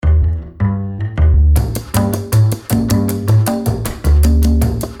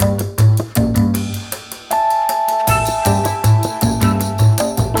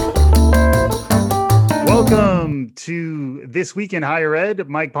This Week in Higher Ed.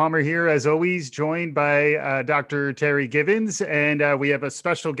 Mike Palmer here, as always, joined by Dr. Terry Givens. And we have a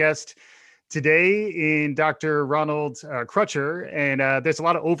special guest today in Dr. Ronald Crutcher. And there's a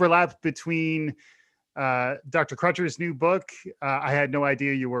lot of overlap between Dr. Crutcher's new book, I Had No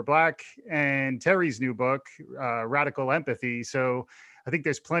Idea You Were Black, and Terry's new book, Radical Empathy. So I think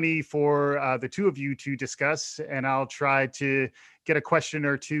there's plenty for the two of you to discuss, and I'll try to get a question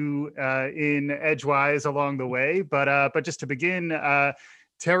or two in edgewise along the way. But just to begin,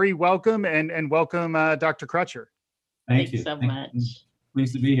 Terry, welcome, and welcome, Dr. Crutcher. Thank you so much.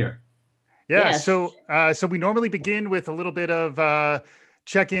 Pleased to be here. Yeah. Yes. So we normally begin with a little bit of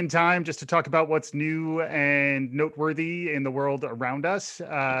check-in time just to talk about what's new and noteworthy in the world around us.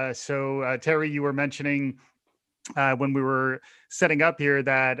 Terry, you were mentioning when we were setting up here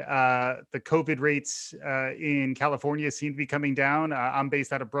that the COVID rates in California seem to be coming down. I'm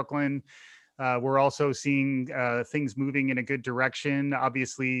based out of Brooklyn. We're also seeing things moving in a good direction.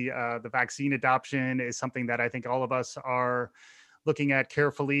 Obviously, the vaccine adoption is something that I think all of us are looking at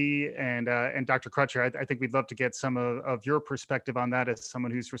carefully. And Dr. Crutcher, I think we'd love to get some of your perspective on that as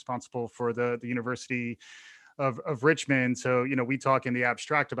someone who's responsible for the University of Richmond. So, we talk in the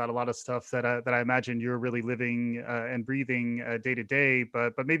abstract about a lot of stuff that I imagine you're really living and breathing day to day.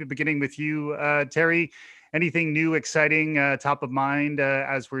 But maybe beginning with you, Terry, anything new, exciting, top of mind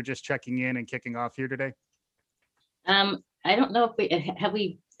as we're just checking in and kicking off here today? I don't know if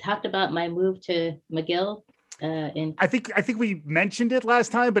we talked about my move to McGill. I think we mentioned it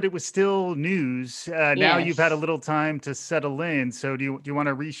last time, but it was still news. Yes. Now you've had a little time to settle in. So do you want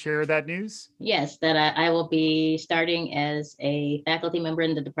to reshare that news? Yes, that I will be starting as a faculty member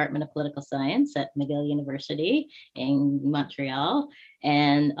in the Department of Political Science at McGill University in Montreal,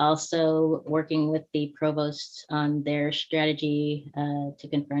 and also working with the provosts on their strategy to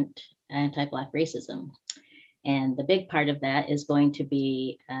confront anti-Black racism. And the big part of that is going to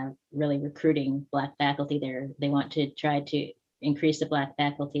be really recruiting Black faculty there. They want to try to increase the Black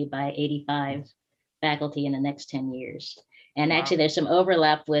faculty by 85 faculty in the next 10 years. And actually, there's some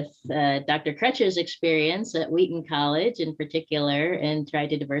overlap with Dr. Crutcher's experience at Wheaton College in particular, and try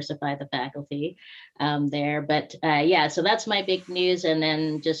to diversify the faculty there. But yeah, so that's my big news. And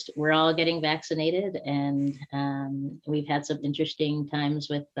then just we're all getting vaccinated, and we've had some interesting times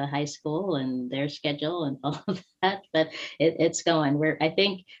with the high school and their schedule and all of that. But it's going. I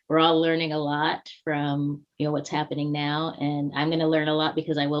think we're all learning a lot from what's happening now, and I'm going to learn a lot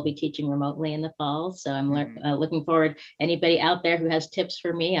because I will be teaching remotely in the fall. So I'm looking forward. Anybody out there who has tips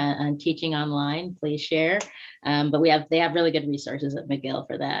for me on teaching online, please share. But they have really good resources at McGill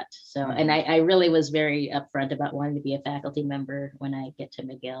for that. So, and I really was very upfront about wanting to be a faculty member when I get to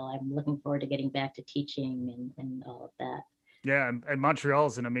McGill. I'm looking forward to getting back to teaching and all of that. Yeah, and Montreal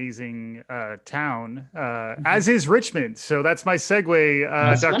is an amazing town, as is Richmond. So that's my segue,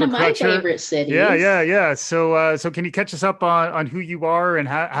 Dr. Crutcher. One of my favorite cities. Yeah. So can you catch us up on who you are and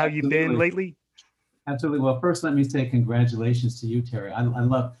how you've been lately? Absolutely. Well, first, let me say congratulations to you, Terry. I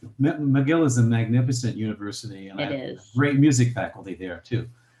love McGill is a magnificent university, and I have great music faculty there too.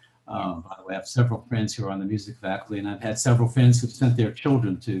 By the way, I have several friends who are on the music faculty, and I've had several friends who've sent their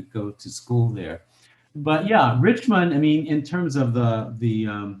children to go to school there. But yeah, Richmond. I mean, in terms of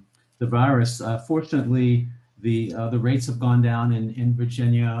the virus, fortunately, the rates have gone down in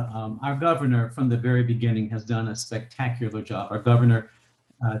Virginia. Our governor, from the very beginning, has done a spectacular job. Our governor,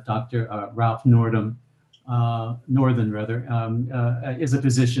 Dr. Ralph Northam, is a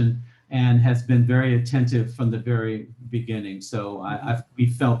physician and has been very attentive from the very beginning. So we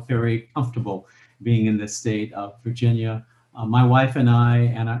felt very comfortable being in the state of Virginia. My wife and I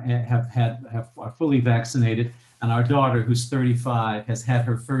are fully vaccinated, and our daughter, who's 35, has had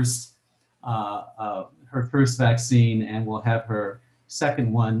her first vaccine and will have her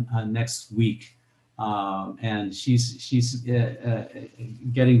second one next week. And she's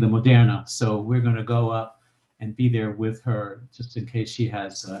getting the Moderna, so we're going to go up and be there with her just in case she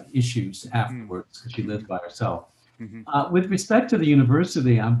has issues afterwards, because she lives by herself. With respect to the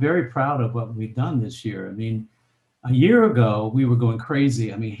university, I'm very proud of what we've done this year. I mean, a year ago, we were going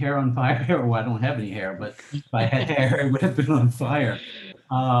crazy. I mean, hair on fire. Well, I don't have any hair, but if I had hair, it would have been on fire.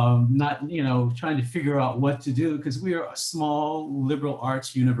 Not, trying to figure out what to do, because we are a small liberal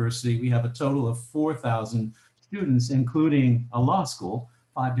arts university. We have a total of 4,000 students, including a law school,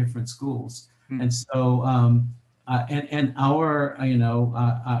 5 different schools. And so, our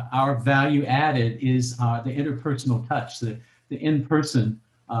value added is the interpersonal touch, the in-person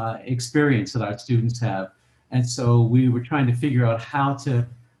experience that our students have. And so we were trying to figure out how to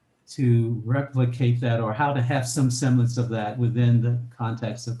replicate that, or how to have some semblance of that within the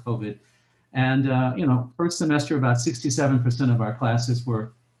context of COVID. And, first semester, about 67% of our classes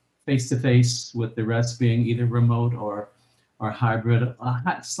were face-to-face, with the rest being either remote or hybrid,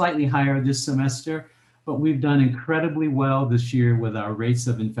 slightly higher this semester. But we've done incredibly well this year with our rates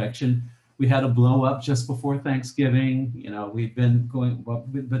of infection. We had a blow up just before Thanksgiving. We've been going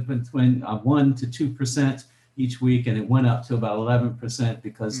between 1 to 2% each week, and it went up to about 11%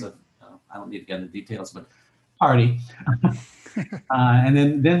 because of, I don't need to get into details, but party.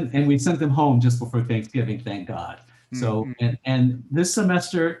 And we sent them home just before Thanksgiving, thank God. So, and this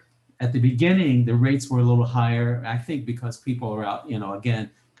semester, at the beginning, the rates were a little higher, I think because people are out,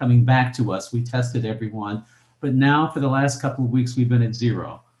 again, coming back to us. We tested everyone. But now for the last couple of weeks, we've been at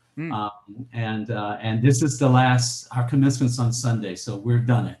 0. And this is the last, our commencement's on Sunday. So we're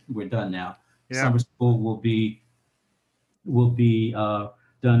done now. Yeah. Summer school will be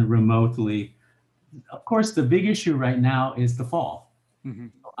done remotely. Of course, the big issue right now is the fall.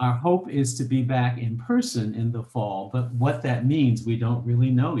 Our hope is to be back in person in the fall, but what that means, we don't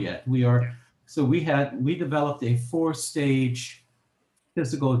really know yet. We developed a 4-stage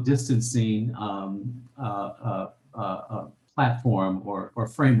physical distancing platform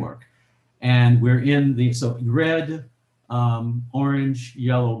or framework. And we're in so red, orange,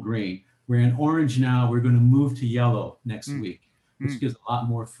 yellow, green. We're in orange now. We're going to move to yellow next week, which gives a lot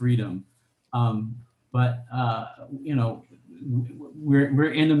more freedom. But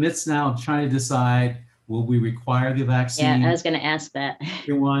we're in the midst now of trying to decide, will we require the vaccine? Yeah, I was going to ask that.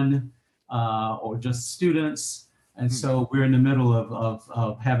 Everyone, or just students. And so we're in the middle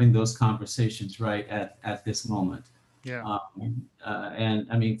of having those conversations right at this moment. Yeah. And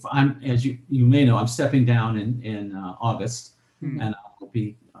I mean, as you may know, I'm stepping down in August, and I'll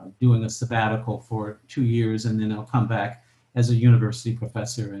be doing a sabbatical for 2 years, and then I'll come back as a university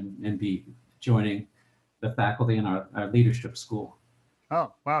professor and be joining the faculty in our leadership school.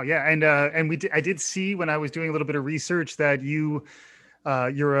 Oh, wow. Yeah. And I did see when I was doing a little bit of research that you're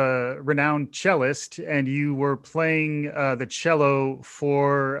a renowned cellist, and you were playing the cello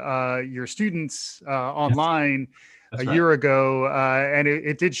for your students online a year ago. And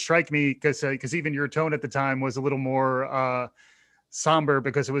it did strike me because even your tone at the time was a little more somber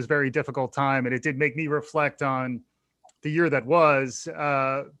because it was a very difficult time. And it did make me reflect on the year that was.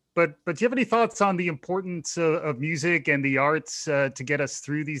 But do you have any thoughts on the importance of music and the arts to get us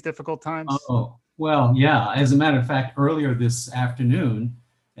through these difficult times? Oh, well, yeah. As a matter of fact, earlier this afternoon,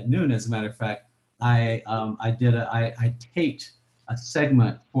 at noon, as a matter of fact, I taped a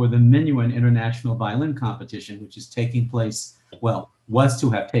segment for the Minuet International Violin Competition, which is taking place, was to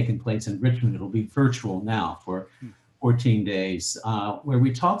have taken place in Richmond. It'll be virtual now for 14 days, where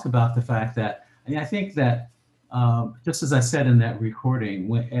we talked about the fact that, I think that just as I said in that recording,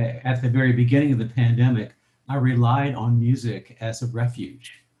 at the very beginning of the pandemic, I relied on music as a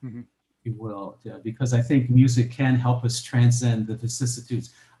refuge, if you will, because I think music can help us transcend the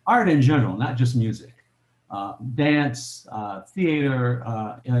vicissitudes. Art in general, not just music. Dance, theater,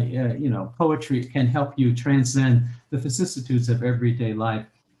 poetry can help you transcend the vicissitudes of everyday life.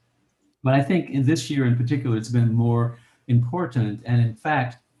 But I think in this year in particular, it's been more important. And in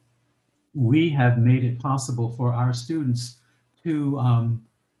fact, we have made it possible for our students to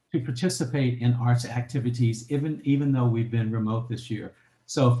participate in arts activities, even though we've been remote this year.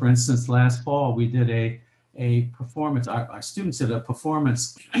 So for instance, last fall, we did a performance, our students did a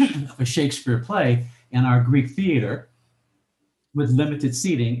performance of a Shakespeare play in our Greek theater with limited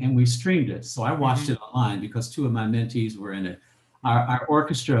seating, and we streamed it. So I watched it online because 2 of my mentees were in it. Our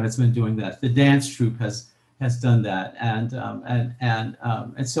orchestra has been doing that. The dance troupe has done that.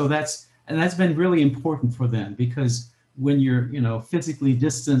 And so that's been really important for them, because when you're physically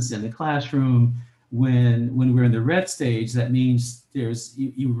distanced in the classroom, when we're in the red stage, that means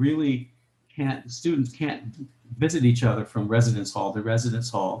you really students can't visit each other from residence hall to residence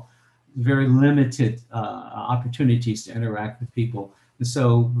hall. Very limited opportunities to interact with people. And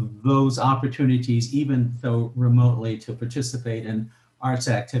so those opportunities, even though remotely, to participate in arts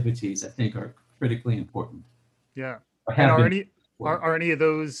activities, I think are critically important. Yeah. And are any of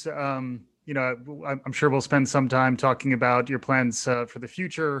those, I'm sure we'll spend some time talking about your plans for the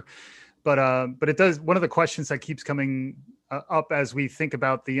future, but it does, one of the questions that keeps coming up as we think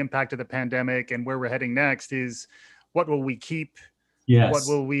about the impact of the pandemic and where we're heading next is, what will we keep? Yes. What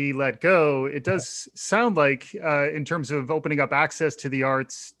will we let go? It does sound like, in terms of opening up access to the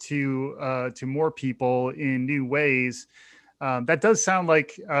arts to more people in new ways, that does sound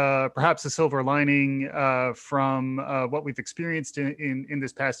like perhaps a silver lining from what we've experienced in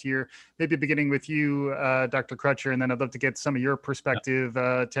this past year. Maybe beginning with you, Dr. Crutcher, and then I'd love to get some of your perspective,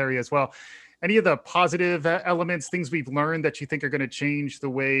 Terry, as well. any of the positive elements, things we've learned that you think are going to change the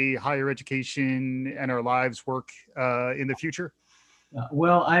way higher education and our lives work in the future?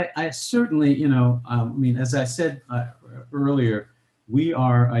 Well, I certainly, I mean, as I said earlier, we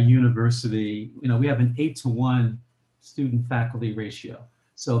are a university, we have an 8-to-1 student faculty ratio.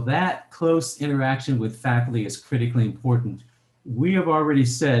 So that close interaction with faculty is critically important. We have already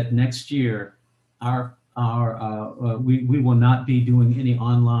said next year, we will not be doing any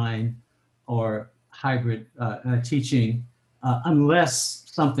online or hybrid teaching unless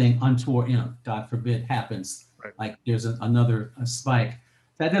something untoward, God forbid, happens. Right. Like there's another spike.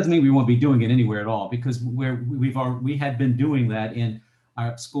 That doesn't mean we won't be doing it anywhere at all, because we had been doing that in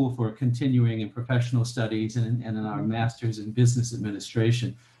our School for Continuing and Professional Studies and in our Masters in Business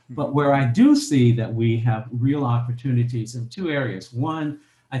Administration. But where I do see that we have real opportunities in two areas. One,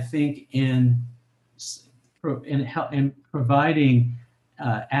 I think in providing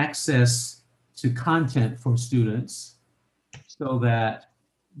access to content for students, so that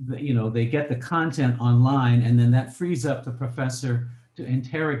they get the content online, and then that frees up the professor to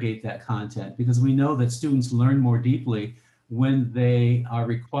interrogate that content, because we know that students learn more deeply when they are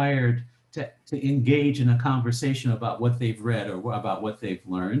required to engage in a conversation about what they've read or about what they've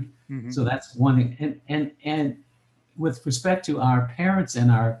learned. Mm-hmm. So that's one thing. And with respect to our parents and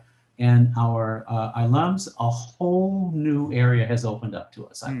our alums, a whole new area has opened up to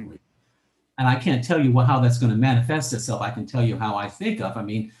us, I believe. And I can't tell you how that's going to manifest itself. I can tell you how I think of. I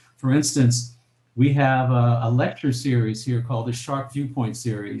mean, for instance, we have a lecture series here called the Sharp Viewpoint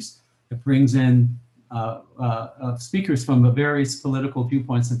Series that brings in speakers from various political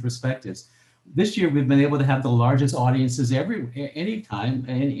viewpoints and perspectives. This year, we've been able to have the largest audiences any time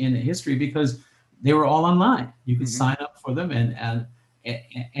in history, because they were all online. You could sign up for them, and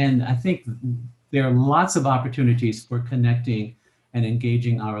I think there are lots of opportunities for connecting and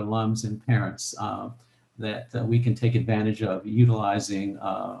engaging our alums and parents that we can take advantage of utilizing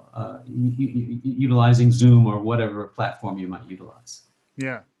Zoom or whatever platform you might utilize.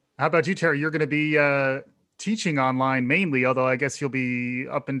 Yeah. How about you, Terry? You're going to be teaching online mainly, although I guess you'll be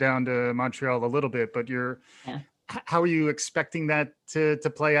up and down to Montreal a little bit, but how are you expecting that to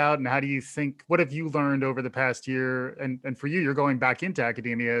play out? And how do you think, what have you learned over the past year? And for you, you're going back into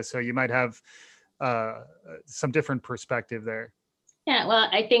academia, so you might have some different perspective there. Yeah, well,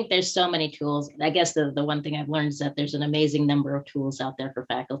 I think there's so many tools. I guess the one thing I've learned is that there's an amazing number of tools out there for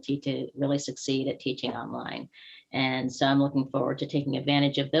faculty to really succeed at teaching online. And so I'm looking forward to taking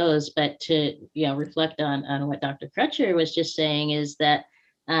advantage of those. But to reflect on what Dr. Crutcher was just saying is that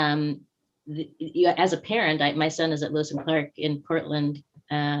as a parent, my son is at Lewis and Clark in Portland.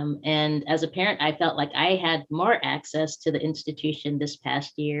 And as a parent, I felt like I had more access to the institution this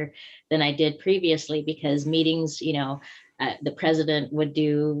past year than I did previously, because meetings, the president would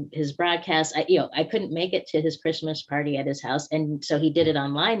do his broadcast. I couldn't make it to his Christmas party at his house. And so he did it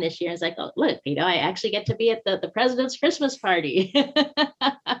online this year. It's like, oh, look, I actually get to be at the president's Christmas party.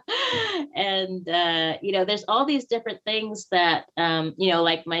 And, there's all these different things that,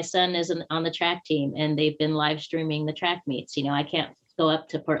 like my son is on the track team, and they've been live streaming the track meets. I can't go up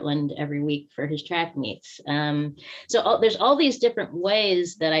to Portland every week for his track meets. So there's all these different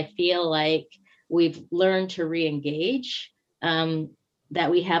ways that I feel like we've learned to re-engage that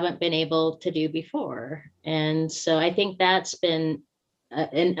we haven't been able to do before. And so I think that's been,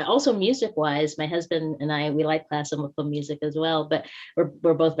 and also music-wise, my husband and I, we like classical music as well, but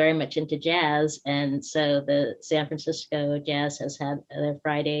we're both very much into jazz. And so the San Francisco Jazz has had their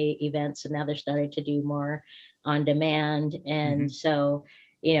Friday events, and now they're starting to do more on demand. And so,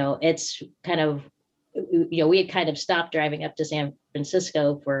 it's kind of, we had kind of stopped driving up to San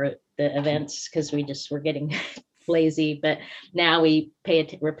Francisco for the events because we just were getting lazy, but now we're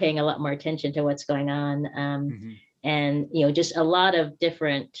paying a lot more attention to what's going on. And, just a lot of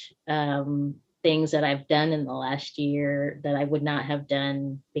different things that I've done in the last year that I would not have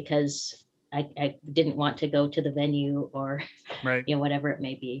done because I didn't want to go to the venue or, whatever it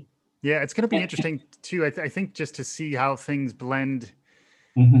may be. Yeah, it's going to be interesting too. I think just to see how things blend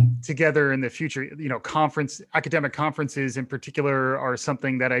together in the future. Academic conferences in particular are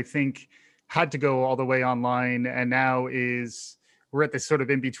something that I think had to go all the way online, and now we're at this sort of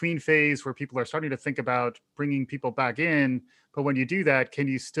in-between phase where people are starting to think about bringing people back in. But when you do that, can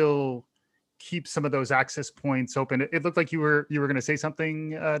you still keep some of those access points open? It looked like you were going to say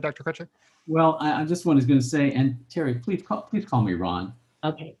something, Dr. Crutcher. Well, I just was going to say, and Terry, please call me Ron.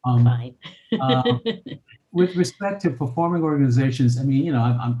 Okay, fine. With respect to performing organizations, I mean,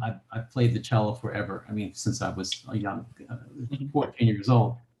 I've played the cello forever. I mean, since I was a young, 14 years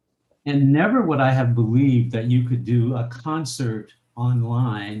old. And never would I have believed that you could do a concert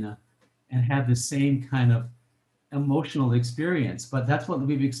online and have the same kind of emotional experience. But that's what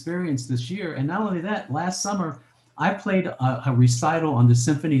we've experienced this year. And not only that, last summer, I played a recital on the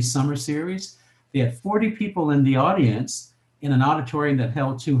Symphony Summer Series. They had 40 people in the audience in an auditorium that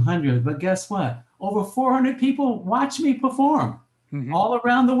held 200. But guess what? Over 400 people watched me perform all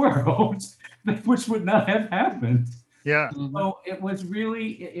around the world, which would not have happened. Yeah. So it was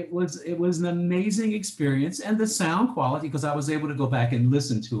really, it was an amazing experience. And the sound quality, because I was able to go back and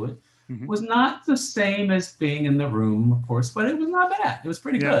listen to it, was not the same as being in the room, of course, but it was not bad. It was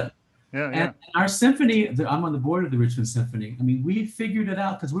pretty good. And our symphony, I'm on the board of the Richmond Symphony. I mean, we figured it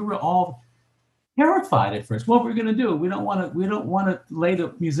out because we were all terrified at first. What we're going to do? We don't want to lay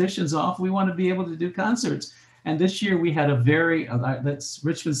the musicians off. We want to be able to do concerts. And this year we had a very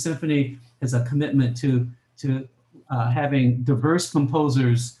Richmond Symphony is a commitment to having diverse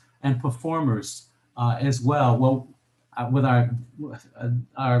composers and performers as well. Well, with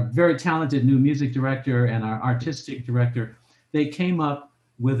our very talented new music director and our artistic director, they came up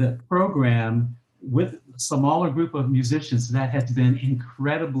with a program with a smaller group of musicians that has been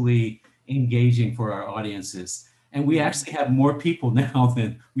incredibly engaging for our audiences. And we actually have more people now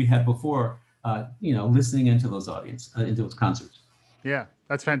than we had before, listening into those into those concerts. Yeah,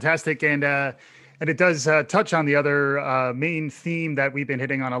 that's fantastic. And it does touch on the other main theme that we've been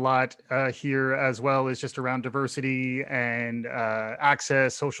hitting on a lot here as well, is just around diversity and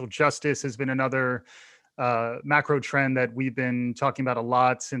access. Social justice has been another macro trend that we've been talking about a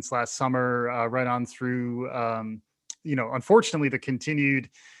lot since last summer, right on through, unfortunately, the continued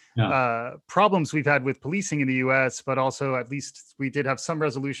problems we've had with policing in the US, but also at least we did have some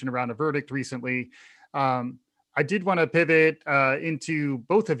resolution around a verdict recently. I did want to pivot into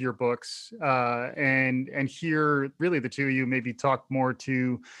both of your books and hear really the two of you maybe talk more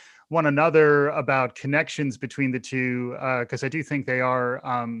to one another about connections between the two, because I do think they are,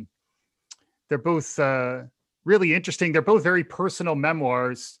 they're both really interesting. They're both very personal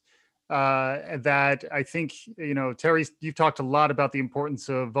memoirs that I think, Terry, you've talked a lot about the importance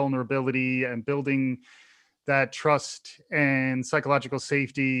of vulnerability and building that trust and psychological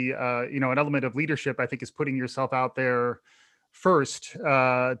safety. An element of leadership, I think, is putting yourself out there first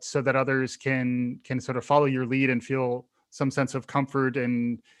so that others can sort of follow your lead and feel some sense of comfort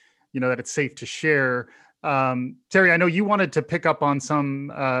and, that it's safe to share. Terry, I know you wanted to pick up on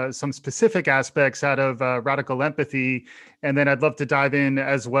some specific aspects out of Radical Empathy, and then I'd love to dive in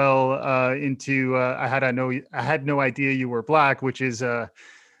as well into I had no idea you were Black, which is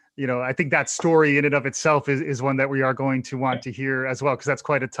I think that story in and of itself is one that we are going to want to hear as well, because that's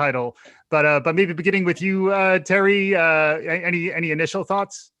quite a title. But maybe beginning with you, Terry, any initial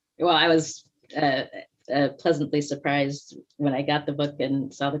thoughts? Well, I was pleasantly surprised when I got the book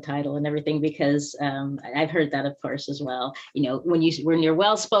and saw the title and everything, because I've heard that, of course, as well. When you're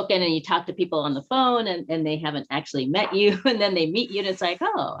well spoken and you talk to people on the phone and they haven't actually met you, and then they meet you and it's like,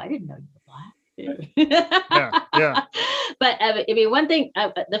 oh, I didn't know you were Black. Yeah. But one thing,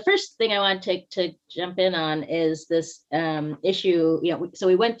 the first thing I want to jump in on is this issue. So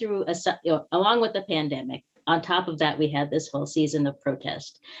we went through along with the pandemic. On top of that, we had this whole season of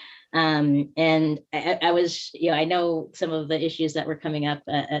protest. And I was, I know some of the issues that were coming up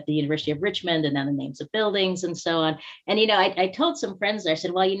at the University of Richmond, and then the names of buildings and so on. And, I told some friends there, I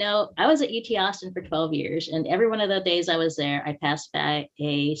said, well, I was at UT Austin for 12 years, and every one of the days I was there, I passed by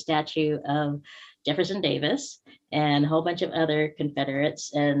a statue of Jefferson Davis and a whole bunch of other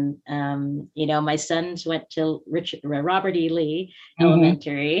Confederates. And, my sons went to Robert E. Lee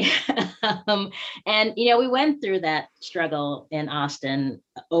Elementary. And, we went through that struggle in Austin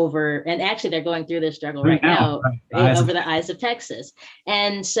and actually they're going through this struggle right now over the Eyes of Texas.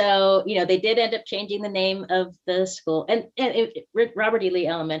 And so, they did end up changing the name of the school. And Robert E. Lee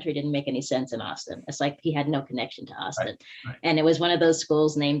Elementary didn't make any sense in Austin. It's like he had no connection to Austin. Right. And it was one of those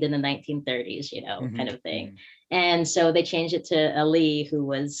schools named in the 1930s, kind of thing. And so they changed it to a Lee, who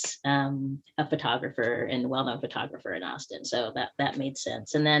was a photographer and well-known photographer in Austin. So that made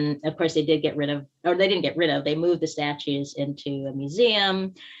sense. And then, of course, they moved the statues into a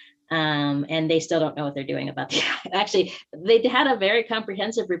museum. And they still don't know what they're doing about actually, they had a very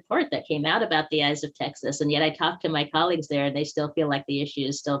comprehensive report that came out about the Eyes of Texas. And yet I talked to my colleagues there, and they still feel like the issue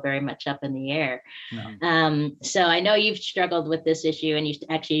is still very much up in the air. So I know you've struggled with this issue, and you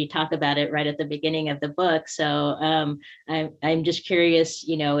actually talk about it right at the beginning of the book. So I'm just curious,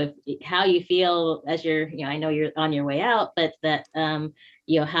 if how you feel as you're, I know you're on your way out, but that,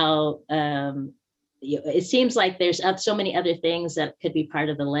 how, it seems like there's so many other things that could be part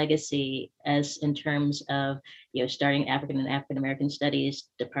of the legacy, as in terms of starting African and African American Studies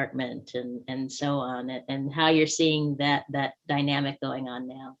department and so on, and how you're seeing that dynamic going on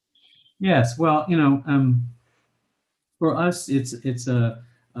now. Yes, well, for us, it's a,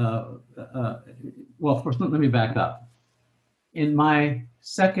 well, first, let me back up. In my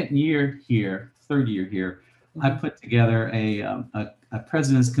second year here, third year here, I put together a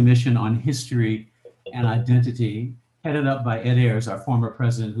President's Commission on History and Identity, headed up by Ed Ayers, our former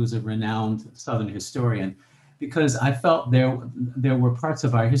president, who's a renowned Southern historian, because I felt there were parts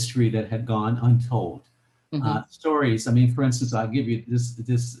of our history that had gone untold. Stories. I mean, for instance, I'll give you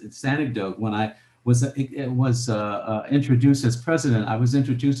this anecdote. When I was introduced as president, I was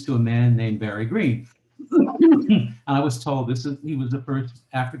introduced to a man named Barry Green. I was told he was the first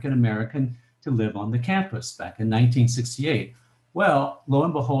African American to live on the campus back in 1968. Well, lo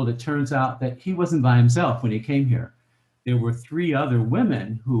and behold, it turns out that he wasn't by himself when he came here. There were 3 other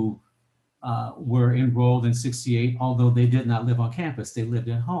women who were enrolled in 68, although they did not live on campus, they lived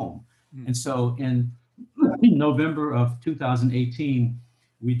at home. And so in November of 2018,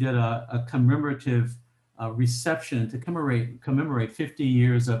 we did a commemorative reception to commemorate 50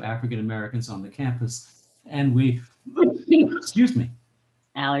 years of African Americans on the campus. And we, excuse me,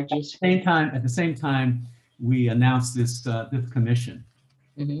 Allergies. at the same time, we announced this commission.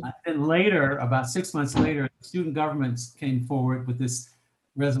 And later, about 6 months later, student governments came forward with this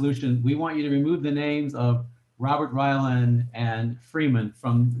resolution. We want you to remove the names of Robert Ryland and Freeman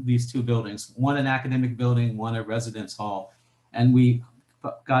from these 2 buildings, one an academic building, one a residence hall. And we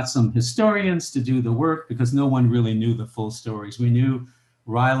got some historians to do the work because no one really knew the full stories. We knew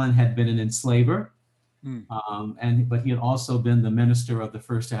Ryland had been an enslaver, but he had also been the minister of the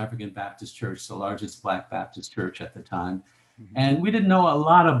First African Baptist Church, the largest Black Baptist church at the time. And we didn't know a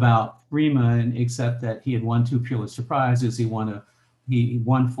lot about Freeman, except that he had won 2 Pulitzer Prizes. He won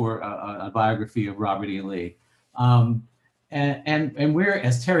for a biography of Robert E. Lee. And we're,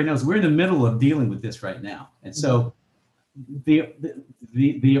 as Terry knows, we're in the middle of dealing with this right now. And so the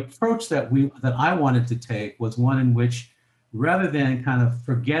approach that I wanted to take was one in which, rather than kind of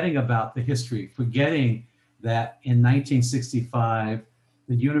forgetting about the history, forgetting that in 1965,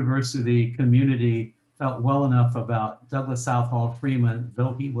 the university community felt well enough about Douglas Southall Freeman,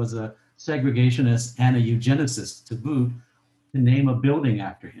 though he was a segregationist and a eugenicist to boot, to name a building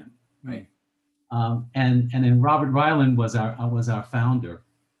after him, right? And then Robert Ryland was our founder.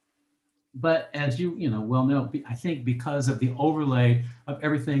 But as you well know, I think because of the overlay of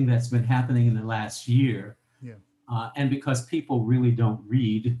everything that's been happening in the last year, and because people really don't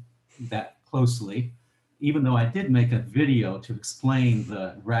read that closely, even though I did make a video to explain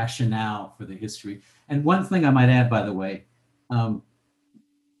the rationale for the history. And one thing I might add, by the way, had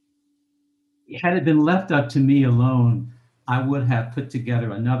it been left up to me alone, I would have put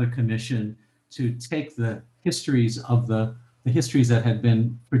together another commission to take the histories of the histories that had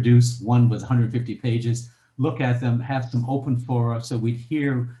been produced. One was 150 pages, look at them, have some open fora so we'd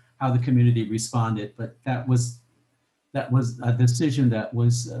hear how the community responded. But that was a decision that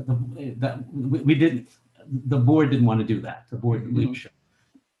was the board didn't want to do that, the board leadership.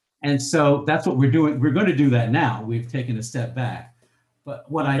 And so that's what we're doing. We're going to do that now. We've taken a step back. But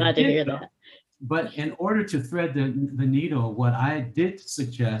what I did, but in order to thread the needle, what I did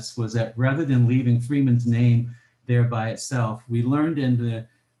suggest was that rather than leaving Freeman's name there by itself, we learned in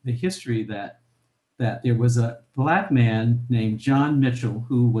the history that there was a Black man named John Mitchell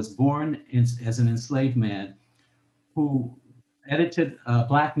who was born as an enslaved man, who edited a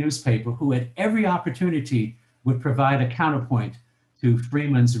Black newspaper, who at every opportunity would provide a counterpoint to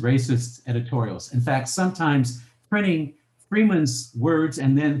Freeman's racist editorials. In fact, sometimes printing Freeman's words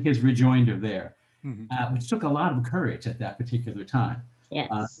and then his rejoinder there, which took a lot of courage at that particular time.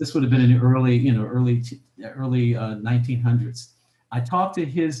 Yes. This would have been in the early 1900s. I talked to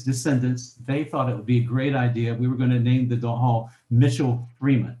his descendants. They thought it would be a great idea. We were going to name the hall Mitchell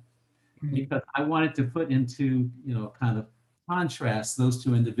Freeman, because I wanted to put into, kind of contrast those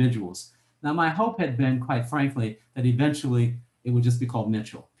 2 individuals. Now, my hope had been, quite frankly, that eventually it would just be called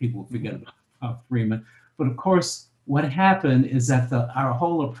Mitchell. People would forget about Freeman. But of course, what happened is that our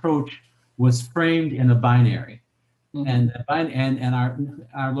whole approach was framed in a binary. And our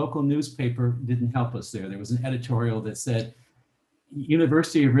local newspaper didn't help us there. There was an editorial that said,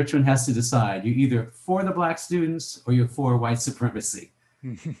 University of Richmond has to decide. You're either for the Black students or you're for white supremacy.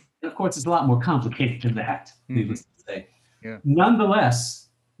 And of course, it's a lot more complicated than that, needless to say. Nonetheless,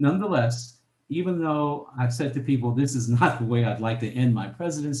 even though I've said to people, this is not the way I'd like to end my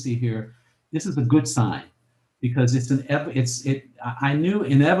presidency here, this is a good sign, because I knew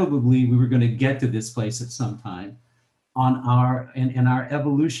inevitably we were going to get to this place at some time in our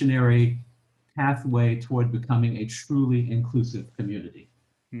evolutionary pathway toward becoming a truly inclusive community.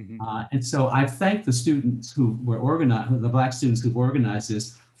 And so I thank the students who were organized, the Black students who've organized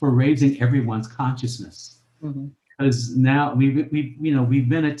this, for raising everyone's consciousness. Mhm. Because now we've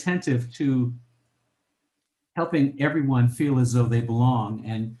been attentive to helping everyone feel as though they belong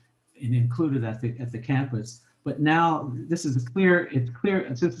and included at the campus. But now this is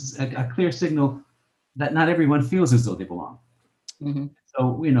this is a clear signal that not everyone feels as though they belong. Mhm.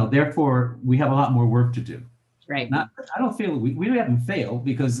 So, therefore we have a lot more work to do. Right. I don't feel we haven't failed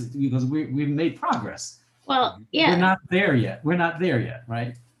because we've made progress. Well, We're yeah. not there yet. We're not there yet,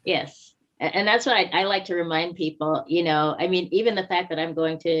 right? Yes. And that's what I like to remind people, I mean, even the fact that I'm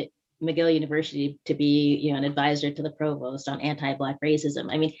going to McGill University to be, an advisor to the provost on anti-Black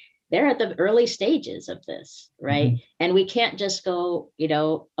racism. I mean, they're at the early stages of this, right? And we can't just go,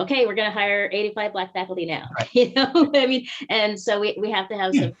 okay, we're going to hire 85 Black faculty now, Right. I mean, and so we have to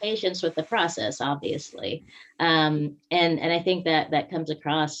have some patience with the process, obviously. And I think that comes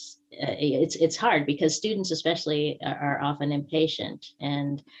across, it's hard because students especially are often impatient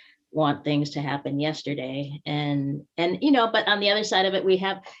and want things to happen yesterday. And but on the other side of it, we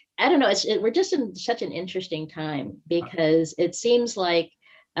have, I don't know, we're just in such an interesting time because it seems like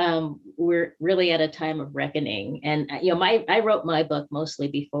we're really at a time of reckoning. And I wrote my book mostly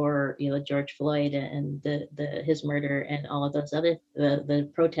before George Floyd and his murder and all of those other the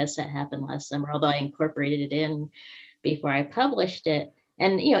protests that happened last summer. Although I incorporated it in before I published it,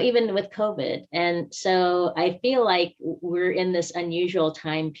 and even with COVID. And so I feel like we're in this unusual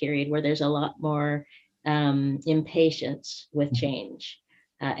time period where there's a lot more impatience with change.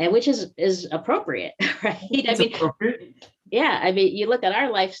 And which is appropriate, right? It's appropriate. Yeah, I mean, you look at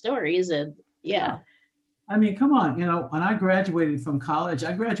our life stories and yeah. I mean, come on, when I graduated from college,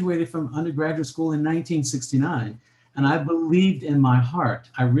 I graduated from undergraduate school in 1969. And I believed in my heart,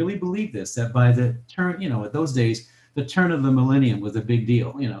 I really believed this, that by the turn, at those days, the turn of the millennium was a big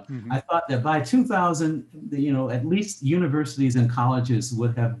deal. I thought that by 2000, at least universities and colleges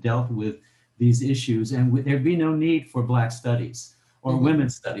would have dealt with these issues and there'd be no need for Black studies or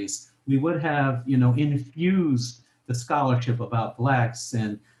women's studies. We would have, infused the scholarship about Blacks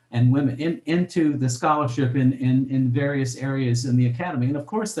and women into the scholarship in various areas in the academy. And of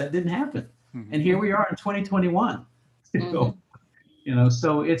course that didn't happen. And here we are in 2021.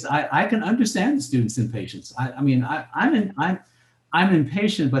 So it's, I can understand the students' impatience. I'm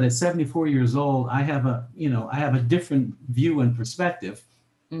impatient, but at 74 years old, I have a different view and perspective,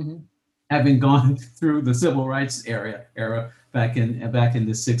 having gone through the civil rights era back in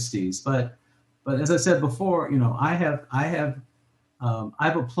the 60s. But as I said before,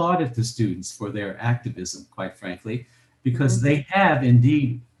 I've applauded the students for their activism, quite frankly, because they have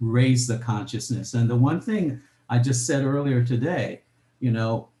indeed raised the consciousness. And the one thing I just said earlier today, a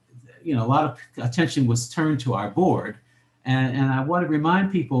lot of attention was turned to our board. And I want to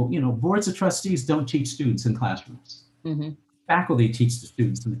remind people, boards of trustees don't teach students in classrooms. Faculty teach the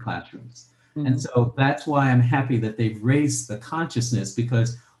students in the classrooms. And so that's why I'm happy that they've raised the consciousness,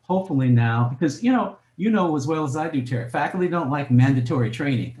 because hopefully now, because, as well as I do, Terry, faculty don't like mandatory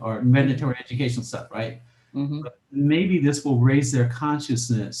training or mandatory educational stuff, right? But maybe this will raise their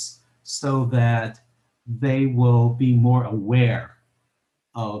consciousness so that they will be more aware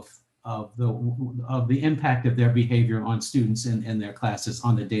of the impact of their behavior on students in their classes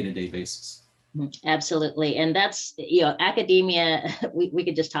on a day-to-day basis. Absolutely. And that's, academia, we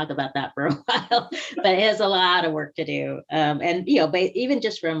could just talk about that for a while, but it has a lot of work to do. And, but even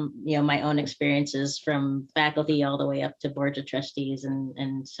just from, my own experiences from faculty all the way up to boards of trustees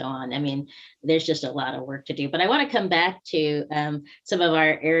and so on. I mean, there's just a lot of work to do. But I want to come back to some of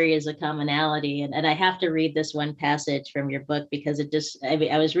our areas of commonality. And I have to read this one passage from your book because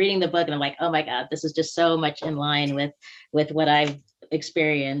I was reading the book and I'm like, oh my God, this is just so much in line with what I've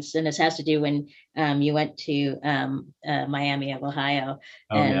experience, and this has to do when you went to Miami of Ohio.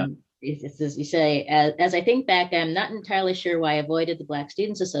 You say, as I think back, I'm not entirely sure why I avoided the Black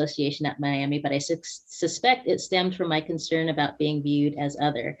Students Association at Miami, but I suspect it stemmed from my concern about being viewed as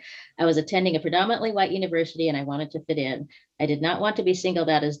other. I was attending a predominantly white university and I wanted to fit in. I did not want to be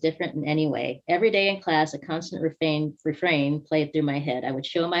singled out as different in any way. Every day in class, a constant refrain played through my head. I would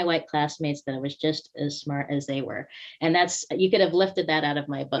show my white classmates that I was just as smart as they were. And you could have lifted that out of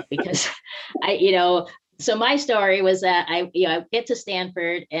my book because so my story was that I get to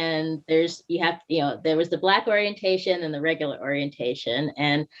Stanford and there was the Black orientation and the regular orientation.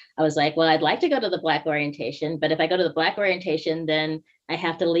 And I was like, well, I'd like to go to the Black orientation, but if I go to the Black orientation, then I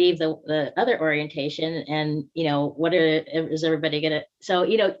have to leave the other orientation. And, is everybody gonna, so,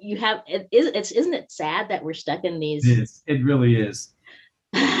 isn't it sad that we're stuck in these? It really is.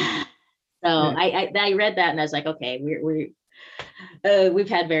 So I read that and I was like, okay, we've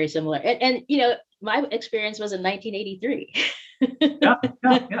had very similar, and my experience was in 1983. Yeah,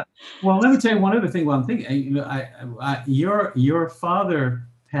 yeah, yeah. Well, let me tell you one other thing while I'm thinking. You know, your father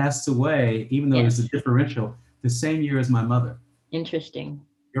passed away, even though there's a Yes, differential, the same year as my mother. interesting.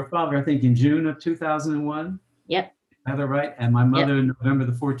 Your father, I think, in June of 2001. Yep, Have that right? And my yep. mother, November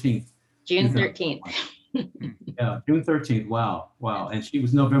the 14th, June 13th. 2001. Yeah, June 13th. Wow, wow. And she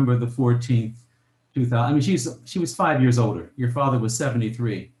was November the 14th, 2000. I mean, she was 5 years older. Your father was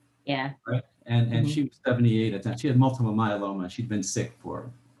 73, Yeah. right? And Mhm, she was 78 at that. She had multiple myeloma. She'd been sick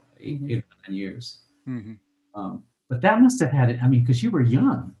for mhm. 8 or 9 years. Mhm. But that must have had it. I mean, because you were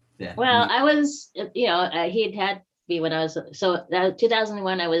young then. I Well, mean, I was, he had me when I was, so that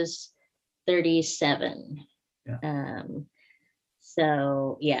 2001, I was 37. yeah, Um,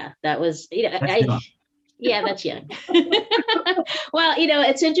 so yeah, that was, that's young. yeah, that's young. Well,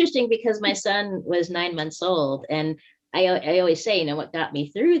 it's interesting because my son was 9 months old, and I always say, what got me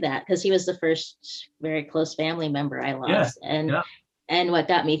through that, because he was the first very close family member I Yeah, lost. And yeah. what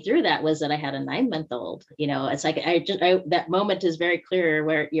got me through that was that I had a 9 month old. It's like that moment is very clear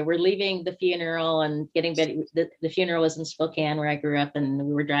where we're leaving the funeral and getting ready. The funeral was in Spokane, where I grew up, and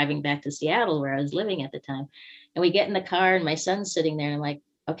we were driving back to Seattle, where I was living at the time. And we get in the car, and my son's sitting there, and I'm like,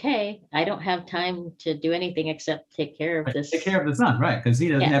 okay, I don't have time to do anything except take care of Right. this. Take care of the son, right? Because he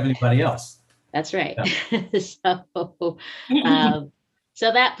doesn't Yeah. have anybody else. That's right. Yeah. Um,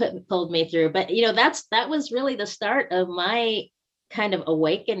 so that pulled me through. But that was really the start of my kind of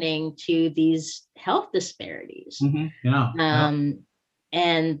awakening to these health disparities. Mhm. Yeah, yeah.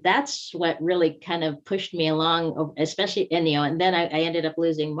 And that's what really kind of pushed me along, especially, and then I ended up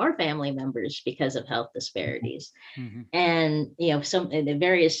losing more family members because of health disparities, Mhm. and some in the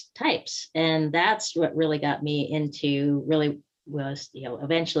various types. And that's what really got me into really was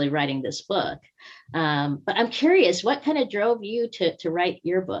eventually writing this book. But I'm curious, what kind of drove you to write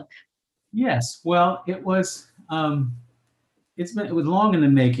your book? Yes. Well, it was. It was long in the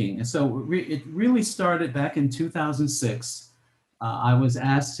making, and so it really started back in 2006. I was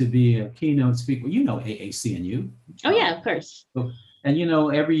asked to be a keynote speaker. You know AACNU. Oh yeah, of course. And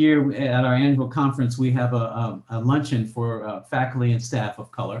every year at our annual conference, we have a luncheon for faculty and staff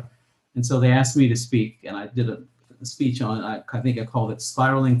of color. And so they asked me to speak, and I did a speech on, I think I called it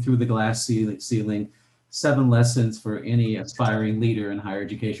Spiraling Through the Glass Ceiling, 7 Lessons for Any Aspiring Leader in Higher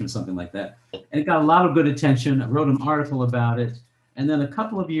Education, or something like that. And it got a lot of good attention. I wrote an article about it. And then a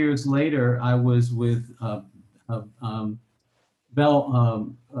couple of years later, I was with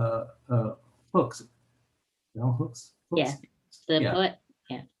Bell Hooks. Bell Hooks? Yeah, the Yeah. poet.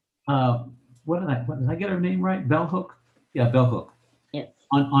 Yeah. What did I get her name right? Bell Hook? Yeah, Bell Hook. Yes.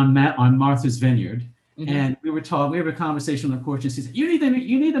 On Martha's Vineyard. Mhm. And we have a conversation on the porch, and she said, you need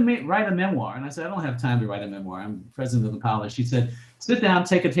to write a memoir. And I said, I don't have time to write a memoir. I'm president of the college. She said, sit down,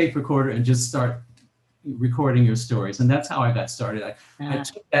 take a tape recorder, and just start recording your stories. And that's how I got started. I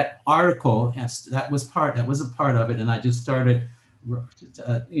took that article, that was a part of it, and I just started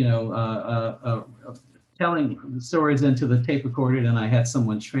telling stories into the tape recorder, and I had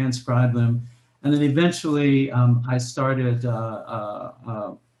someone transcribe them. And then eventually I started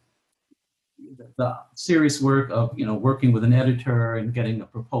the serious work of working with an editor and getting a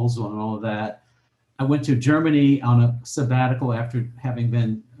proposal and all of that. I went to Germany on a sabbatical after having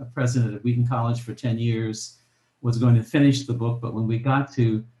been a president at Wheaton College for 10 years, was going to finish the book. But when we got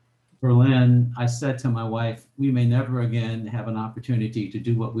to Berlin, I said to my wife, we may never again have an opportunity to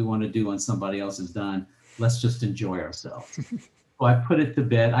do what we want to do on somebody else's dime. Let's just enjoy ourselves. So I put it to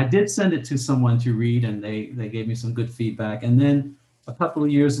bed. I did send it to someone to read, and they gave me some good feedback. And then a couple of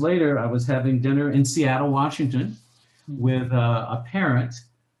years later, I was having dinner in Seattle, Washington, with a parent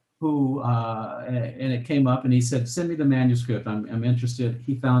who, and it came up, and he said, send me the manuscript. I'm interested.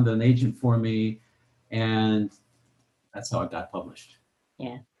 He found an agent for me, and that's how it got published.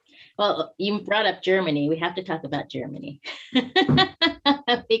 Yeah. Well, you brought up Germany. We have to talk about Germany.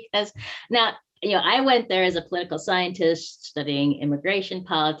 Because now, I went there as a political scientist studying immigration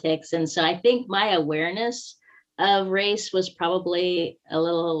politics. And so I think my awareness of race was probably a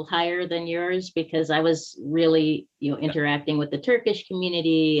little higher than yours, because I was really, interacting with the Turkish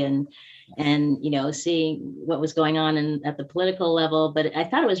community and seeing what was going on at the political level. But I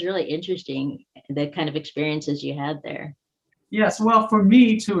thought it was really interesting, the kind of experiences you had there. Yes, well, for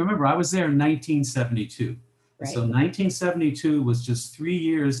me too, remember, I was there in 1972. Right. So 1972 was just 3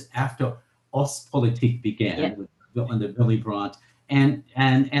 years after Ostpolitik began, under Willy Brandt. And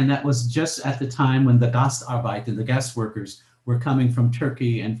that was just at the time when the Gastarbeiter, the guest workers, were coming from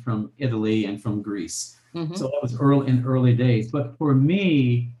Turkey and from Italy and from Greece. Mm-hmm. So that was early days. But for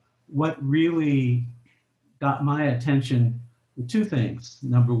me, what really got my attention were 2 things.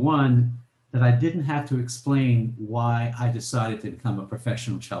 Number one, that I didn't have to explain why I decided to become a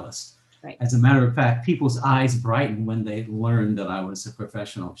professional cellist. Right. As a matter of fact, people's eyes brightened when they learned that I was a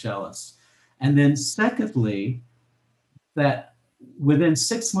professional cellist. And then secondly, that within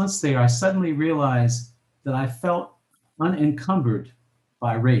 6 months there, I suddenly realized that I felt unencumbered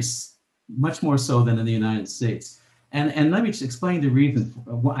by race, much more so than in the United States. And let me just explain the reason,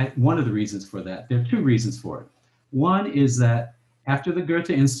 one of the reasons for that. There are two reasons for it. One is that after the Goethe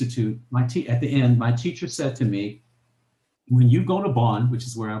Institute, at the end, my teacher said to me, when you go to Bonn, which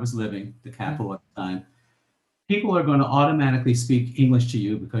is where I was living, the capital at the time, people are going to automatically speak English to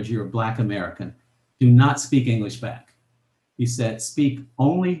you because you're a Black American. Do not speak English back. He said, speak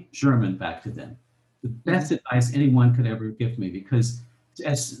only German back to them. The best advice anyone could ever give me, because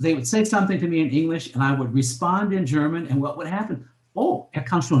as they would say something to me in English and I would respond in German, and what would happen? Oh, er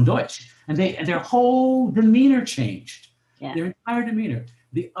kann schon Deutsch. And their whole demeanor changed. Yeah. Their entire demeanor.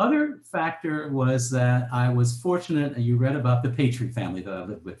 The other factor was that I was fortunate, and you read about the Patry family that I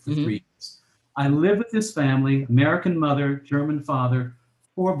lived with for 3 years. I lived with this family, American mother, German father,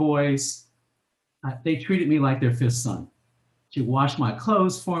 4 boys. They treated me like their 5th son. She washed my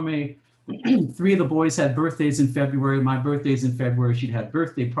clothes for me. 3 of the boys had birthdays in February. My birthday's in February. She'd had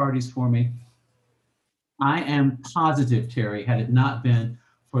birthday parties for me. I am positive, Terry, had it not been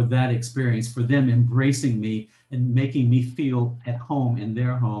for that experience, for them embracing me and making me feel at home in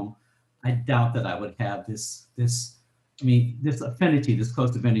their home, I doubt that I would have this affinity, this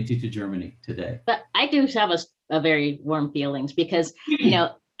close affinity to Germany today. But I do have a very warm feelings because, you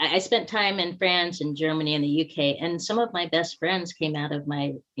know, I spent time in France and Germany and the UK, and some of my best friends came out of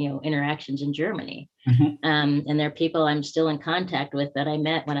my, you know, interactions in Germany. And there are people I'm still in contact with that I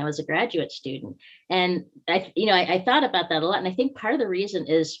met when I was a graduate student. And I thought about that a lot. And I think part of the reason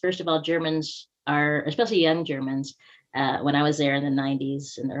is, first of all, Germans are, especially young Germans, when I was there in the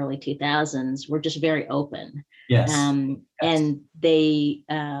 90s and the early 2000s, were just very open. Yes. And they,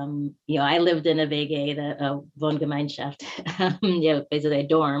 I lived in a WG, the Wohngemeinschaft, basically a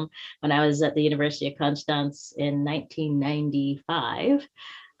dorm, when I was at the University of Constance in 1995.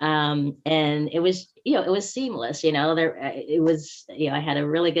 And it was seamless, I had a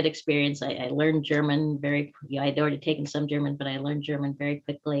really good experience. I learned German I'd already taken some German, but I learned German very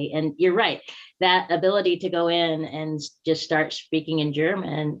quickly. And you're right, that ability to go in and just start speaking in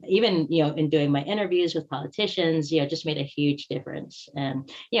German, even, in doing my interviews with politicians, just made a huge difference. And,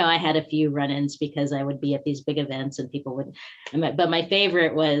 I had a few run-ins because I would be at these big events and people would, but my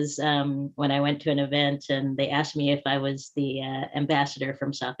favorite was when I went to an event and they asked me if I was the ambassador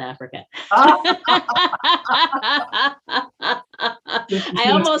from South Africa.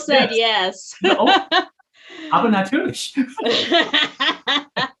 I almost said yes. Aber natürlich.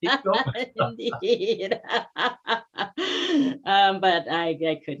 Indeed. But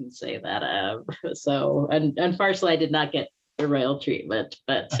I couldn't say that. So, unfortunately, I did not get the royal treatment.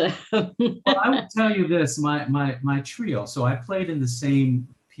 But well, I will tell you this: my trio. So I played in the same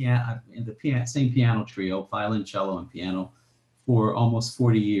same piano trio, violin, cello, and piano, for almost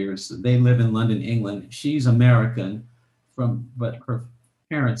 40 years. They live in London, England. She's American, but her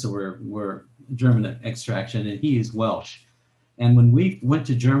parents were German extraction, and he is Welsh. And when we went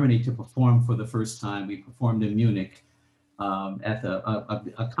to Germany to perform for the first time, we performed in Munich at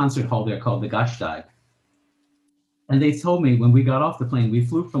a concert hall there called the Gasteig. And they told me when we got off the plane, we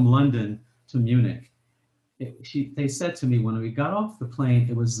flew from London to Munich. They said to me when we got off the plane,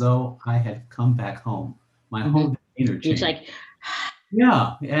 it was though I had come back home. My whole demeanor changed. It's like,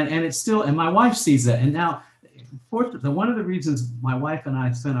 yeah, and it's still, and my wife sees that. And now, fortunately, one of the reasons my wife and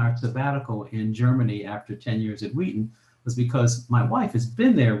I spent our sabbatical in Germany after 10 years at Wheaton was because my wife has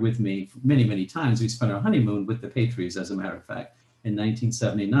been there with me many, many times. We spent our honeymoon with the Patrys, as a matter of fact, in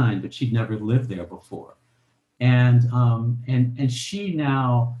 1979, but she'd never lived there before. And she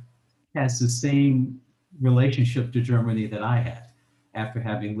now has the same relationship to Germany that I had after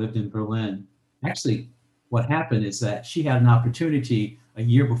having lived in Berlin. Actually, what happened is that she had an opportunity a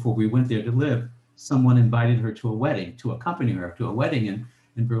year before we went there to live. Someone invited her to a wedding, to accompany her to a wedding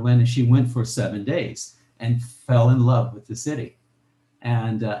in Berlin, and she went for 7 days and fell in love with the city.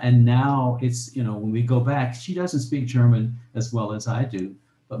 And now it's, when we go back, she doesn't speak German as well as I do,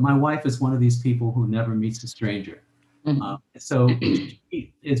 but my wife is one of these people who never meets a stranger. So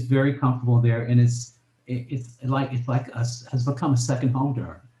it's very comfortable there, and it's like us, has become a second home to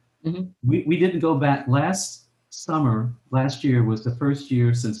her. We didn't go back. Last year was the first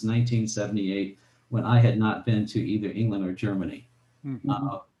year since 1978 when I had not been to either England or Germany.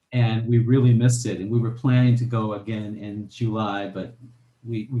 And we really missed it. And we were planning to go again in July, but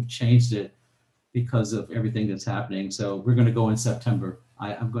we've changed it because of everything that's happening. So we're going to go in September.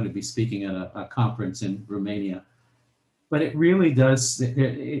 I'm going to be speaking at a conference in Romania. But it really does,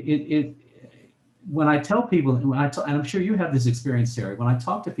 when I tell people, and I'm sure you have this experience, Terry, when I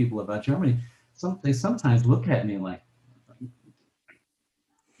talk to people about Germany, they sometimes look at me like,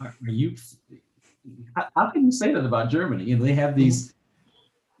 are you, how can you say that about Germany? You know, they have these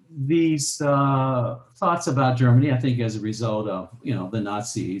thoughts about Germany, I think, as a result of, you know, the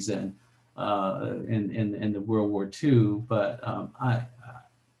Nazis and the World War II. But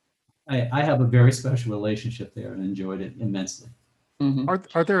I have a very special relationship there and enjoyed it immensely. Mhm.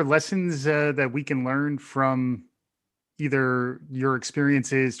 Are there lessons that we can learn from either your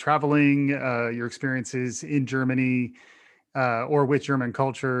experiences traveling, your experiences in Germany, or with German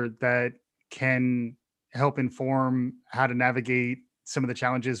culture that can help inform how to navigate some of the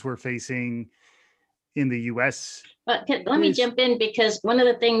challenges we're facing in the US? But let me jump in, because one of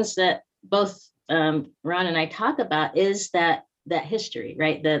the things that both Ron and I talk about is that history,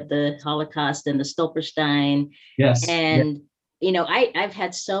 right? The Holocaust and the Stolperstein. Yes. And you know, I've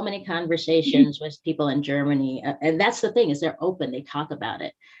had so many conversations with people in Germany, and that's the thing, is they're open, they talk about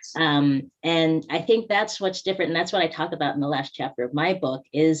it. And I think that's what's different. And that's what I talk about in the last chapter of my book,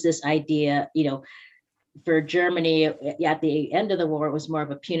 is this idea, you know, for Germany at the end of the war, it was more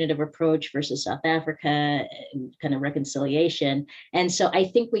of a punitive approach versus South Africa, kind of reconciliation. And so I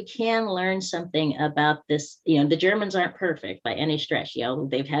think we can learn something about this. You know, the Germans aren't perfect by any stretch. You know,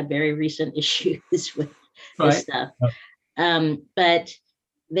 they've had very recent issues with this stuff. But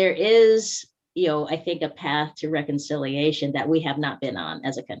there is, you know, I think a path to reconciliation that we have not been on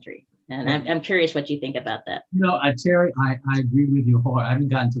as a country. And I'm curious what you think about that. No, Terry, I agree with you. I haven't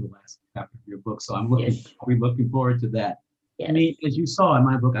gotten to the last chapter of your book, so I'll be looking forward to that. Yes. I mean, as you saw in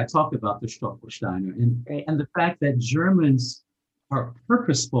my book, I talked about the Stolpersteiner and the fact that Germans are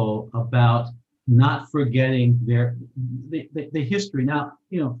purposeful about not forgetting the history. Now,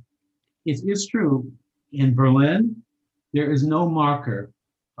 you know, it is true in Berlin, there is no marker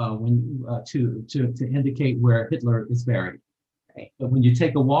to indicate where Hitler is buried. Right. But when you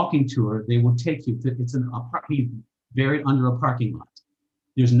take a walking tour, they will take you to, it's buried under a parking lot.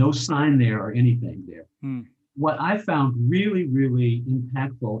 There's no sign there or anything there. What I found really, really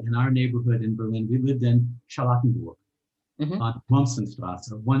impactful in our neighborhood in Berlin, we lived in Charlottenburg on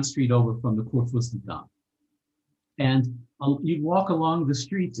Blumsenstrasse, one street over from the Kurfürstendamm. And you'd walk along the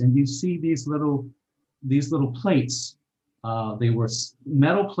streets and you see these little plates. They were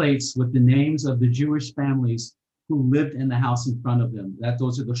metal plates with the names of the Jewish families who lived in the house in front of them.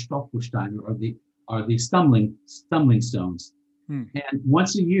 Those are the Stolpersteine, or the stumbling stones. And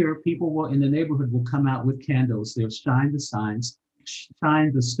once a year, people in the neighborhood will come out with candles. They'll shine the signs,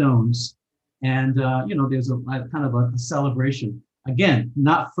 shine the stones, and you know, there's a kind of a celebration. Again,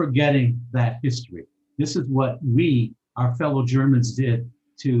 not forgetting that history. This is what our fellow Germans, did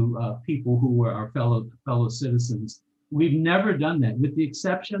to people who were our fellow citizens. We've never done that, with the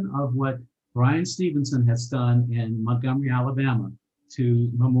exception of what Bryan Stevenson has done in Montgomery, Alabama, to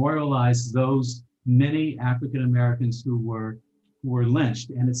memorialize those many African Americans who were lynched.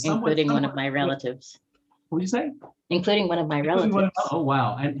 And it's including one of my relatives. What do you say? Including one of my relatives. Oh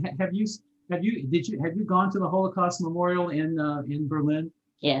wow! And have you gone to the Holocaust Memorial in Berlin?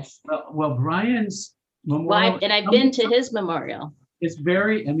 Yes. Well, Bryan's memorial. Well, I've been to his memorial. It's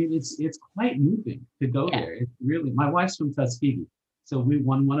it's quite moving to go there. It's really, my wife's from Tuskegee, so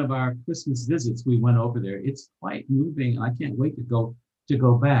one of our Christmas visits, we went over there. It's quite moving. I can't wait to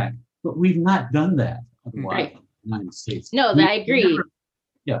go back. But we've not done that otherwise in the United States. No, I agree.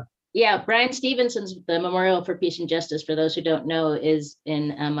 Yeah. Bryan Stevenson's the Memorial for Peace and Justice, for those who don't know, is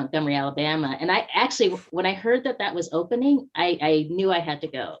in Montgomery, Alabama. And I actually, when I heard that was opening, I knew I had to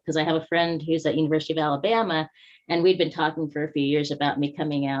go, because I have a friend who's at University of Alabama, and we'd been talking for a few years about me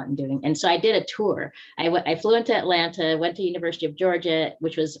coming out and doing. And so I did a tour. I flew into Atlanta, went to University of Georgia,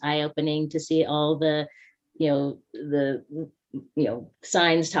 which was eye-opening to see all the,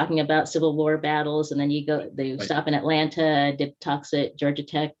 signs talking about Civil War battles. And then they stop in Atlanta, did talks at Georgia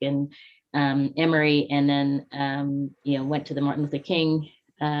Tech and Emory, and then, went to the Martin Luther King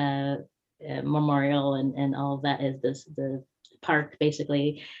Memorial and all of that is the park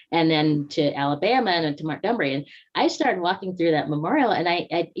basically, and then to Alabama and to Montgomery. And I started walking through that memorial, and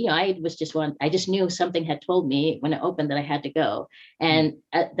I just knew something had told me when it opened that I had to go. And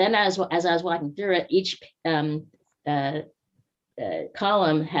then as I was walking through it, each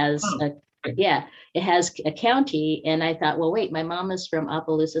column has it has a county, and I thought, well, wait, my mom is from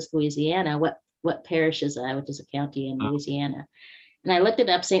Opelousas, Louisiana. What parish is that? Which is a county in Louisiana. And I looked it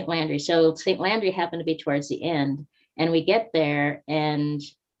up, St. Landry. So St. Landry happened to be towards the end. And we get there, and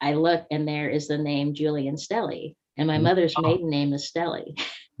I look and there is the name Julian Stelly, and my mother's maiden name is Stelly.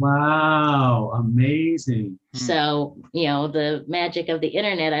 Wow, amazing. So, the magic of the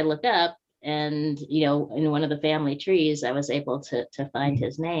internet, I look up and, in one of the family trees, I was able to find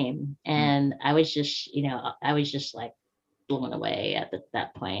his name. And I was just, like blown away at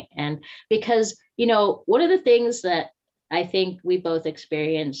that point. And because, one of the things that I think we both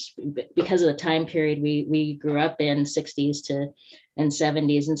experienced because of the time period we grew up in, 60s and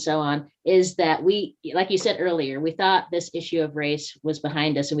 70s and so on, is that we, like you said earlier, we thought this issue of race was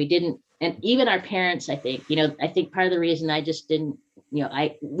behind us, and we didn't. And even our parents, I think part of the reason I just didn't,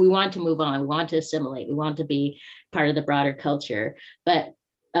 we want to move on, we want to assimilate, we want to be part of the broader culture. But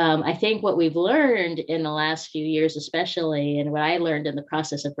I think what we've learned in the last few years, especially, and what I learned in the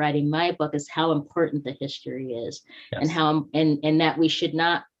process of writing my book, is how important the history is. Yes. And how and that we should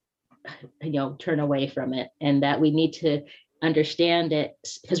not, turn away from it, and that we need to understand it,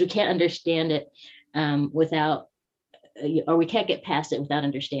 because we can't understand it without, or we can't get past it without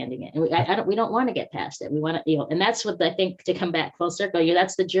understanding it. And we don't want to get past it. We want to, and that's what I think, to come back full circle,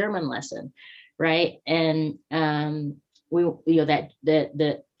 that's the German lesson, right? And that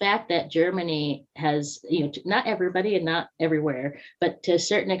the fact that Germany has, not everybody and not everywhere, but to a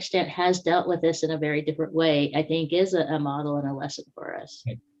certain extent has dealt with this in a very different way, I think is a model and a lesson for us.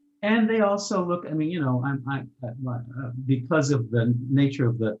 And they also look, because of the nature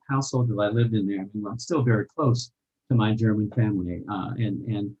of the household that I lived in there, I'm still very close to my German family.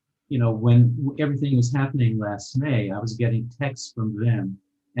 And when everything was happening last May, I was getting texts from them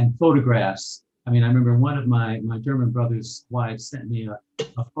and photographs. I remember one of my German brother's wives sent me a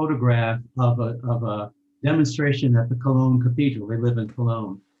photograph of a demonstration at the Cologne Cathedral. They live in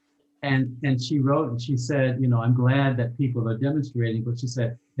Cologne. And she wrote and she said, I'm glad that people are demonstrating, but she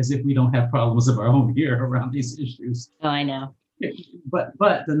said, as if we don't have problems of our own here around these issues. Oh, I know. But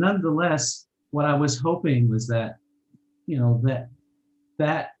nonetheless, what I was hoping was that,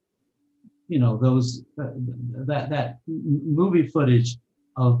 that movie footage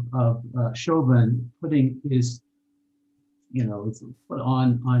of Chauvin putting his, foot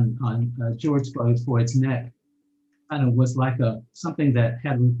on George Floyd's neck, kind of was like something that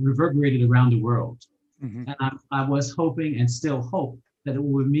had reverberated around the world. Mm-hmm. And I was hoping, and still hope, that it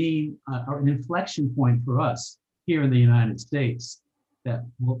would mean an inflection point for us here in the United States that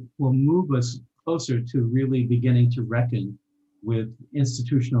will move us closer to really beginning to reckon with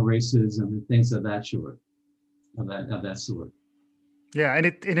institutional racism and things of that sort. Yeah, and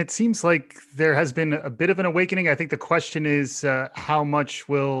it seems like there has been a bit of an awakening. I think the question is how much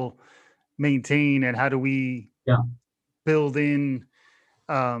will maintain, and how do we build in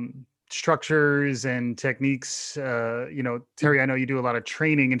structures and techniques. Terry, I know you do a lot of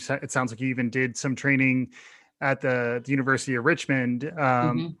training, and it sounds like you even did some training at the University of Richmond.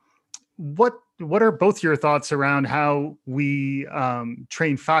 What are both your thoughts around how we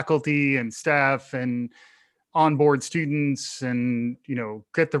train faculty and staff and onboard students, and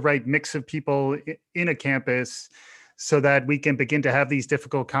get the right mix of people in a campus so that we can begin to have these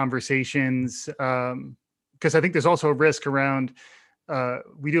difficult conversations? Because I think there's also a risk around,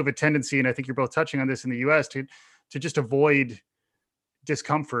 we do have a tendency, and I think you're both touching on this in the US, to just avoid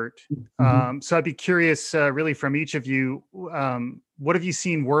discomfort. Mm-hmm. So I'd be curious, really, from each of you, what have you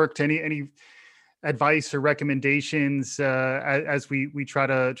seen worked? Any advice or recommendations as we try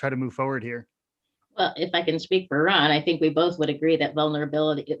to move forward here? Well, if I can speak for Ron, I think we both would agree that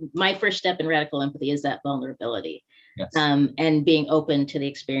vulnerability, my first step in radical empathy is that vulnerability. Yes. And being open to the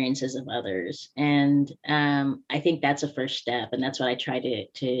experiences of others. And I think that's a first step. And that's what I try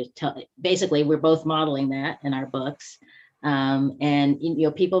to tell. Basically, we're both modeling that in our books. And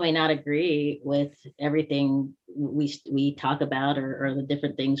people may not agree with everything we talk about, or the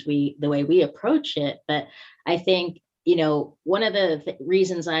different things the way we approach it. But I think, one of the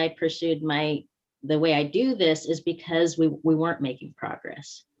reasons I pursued the way I do this is because we weren't making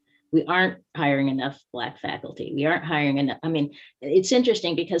progress. We aren't hiring enough Black faculty. We aren't hiring enough. It's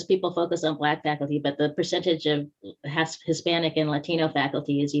interesting because people focus on Black faculty, but the percentage of Hispanic and Latino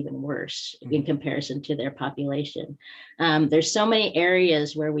faculty is even worse in comparison to their population. There's so many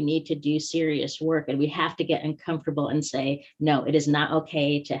areas where we need to do serious work, and we have to get uncomfortable and say, no, it is not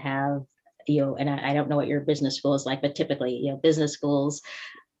okay to have, and I don't know what your business school is like, but typically, business schools,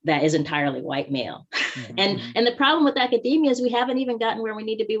 that is entirely white male. Mm-hmm. And the problem with academia is we haven't even gotten where we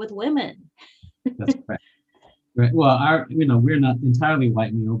need to be with women. That's right. Right. Well, we're not entirely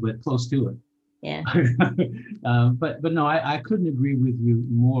white male, but close to it. Yeah. But no, I couldn't agree with you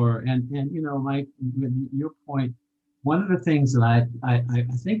more. And Mike, your point, one of the things that I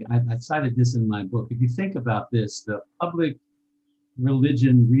think I cited this in my book. If you think about this, the public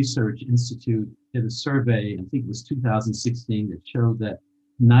Religion Research Institute did a survey, I think it was 2016, that showed that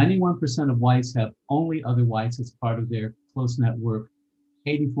 91% of whites have only other whites as part of their close network,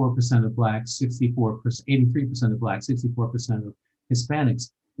 84% of blacks, 64%, 83% of blacks, 64% of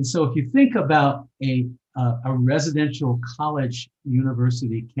Hispanics. And so if you think about a residential college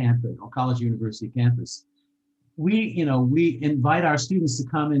university campus or college university campus, we invite our students to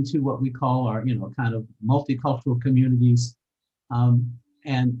come into what we call our, kind of multicultural communities.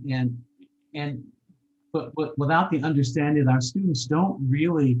 But without the understanding that our students don't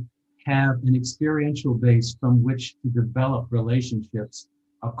really have an experiential base from which to develop relationships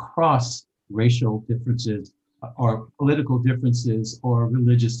across racial differences or political differences or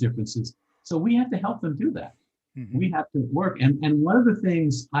religious differences. So we have to help them do that. Mm-hmm. We have to work. And one of the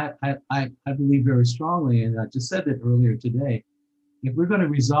things I believe very strongly, and I just said that earlier today, if we're going to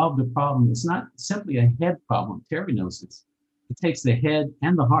resolve the problem, it's not simply a head problem. Terry knows this. It takes the head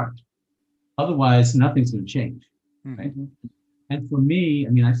and the heart. Otherwise, nothing's going to change. Right? Mm-hmm. And for me,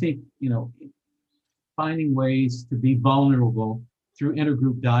 I think, finding ways to be vulnerable through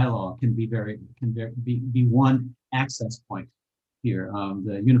intergroup dialogue can be one access point here.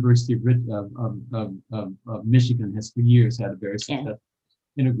 The University of Michigan has for years had a very successful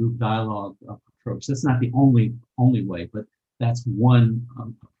intergroup dialogue approach. That's not the only way, but that's one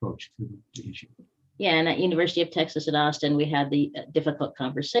approach to the issue. Yeah, and at University of Texas at Austin, we had the Difficult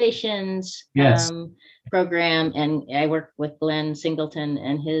Conversations program, and I worked with Glenn Singleton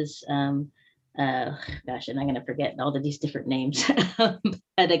and his, and I'm going to forget all of these different names.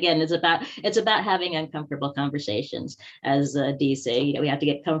 But again, it's about having uncomfortable conversations. As Dee say, we have to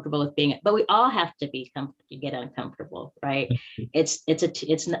get comfortable with being, but we all have to be get uncomfortable, right? Yes,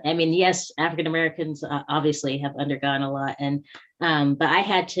 African Americans obviously have undergone a lot, and but I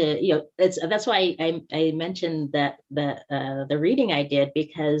had to, that's why I mentioned that the reading I did,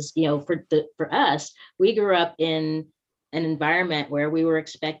 because for us, we grew up in an environment where we were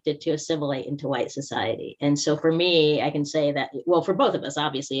expected to assimilate into white society. And so for me, I can say that, well, for both of us,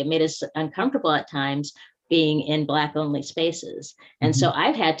 obviously, it made us uncomfortable at times being in Black only spaces. And so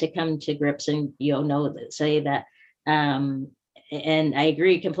I've had to come to grips and, say that, and I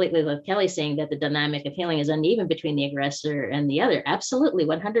agree completely with Kelly saying that the dynamic of healing is uneven between the aggressor and the other. Absolutely,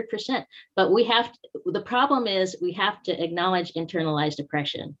 100%. But the problem is we have to acknowledge internalized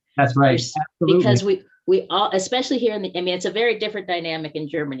oppression. That's right. Absolutely. Because we all, especially here it's a very different dynamic in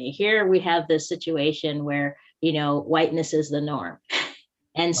Germany. Here we have this situation where, whiteness is the norm.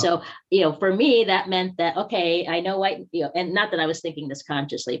 And so, for me, that meant that, okay, I know white, and not that I was thinking this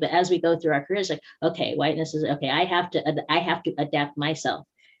consciously, but as we go through our careers, like, okay, whiteness is, okay, I have to adapt myself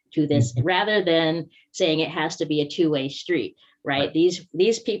to this rather than saying it has to be a two-way street, right?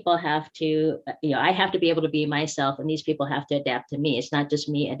 These people have to, I have to be able to be myself, and these people have to adapt to me. It's not just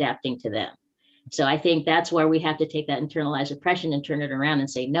me adapting to them. So I think that's where we have to take that internalized oppression and turn it around and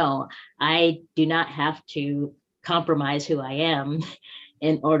say, no, I do not have to compromise who I am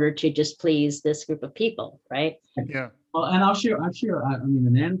in order to just please this group of people, right? Yeah. Well, and I'll share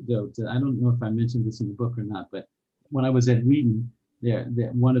an anecdote. I don't know if I mentioned this in the book or not, but when I was at Wheaton,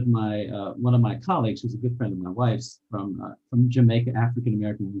 one of my colleagues, who's a good friend of my wife's, from Jamaica, African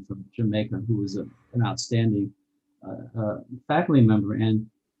American from Jamaica, who was an outstanding faculty member, and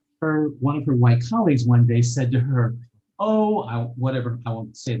one of her white colleagues one day said to her, I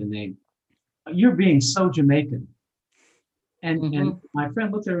won't say the name, "You're being so Jamaican." And my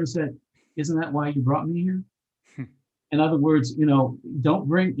friend looked at her and said, "Isn't that why you brought me here?" In other words, I don't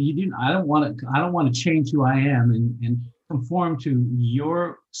want to change who I am and conform to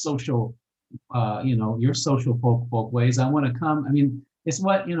your social, your social folk ways. I want to come. It's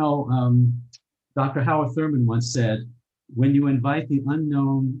what, Dr. Howard Thurman once said, when you invite the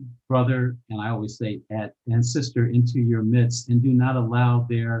unknown brother, and I always say and sister, into your midst and do not allow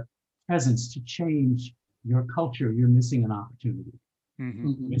their presence to change your culture, you're missing an opportunity.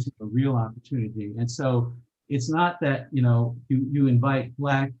 You're missing a real opportunity. And so it's not that, you invite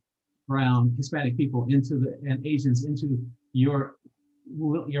Black, Brown, Hispanic people and Asians into your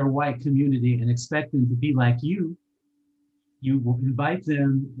white community and expect them to be like you. You will invite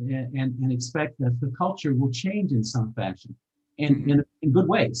them and expect that the culture will change in some fashion and in good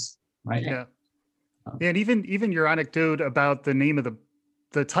ways, right? Yeah. And even your anecdote about the name of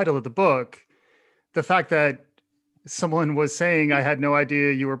the title of the book, the fact that someone was saying, I had no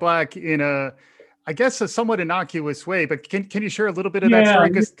idea you were Black in a somewhat innocuous way, but can you share a little bit of that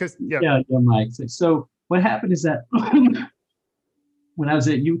story? Yeah, Mike. So what happened is that when I was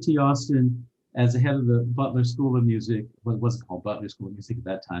at UT Austin as the head of the Butler School of Music, well, it wasn't called Butler School of Music at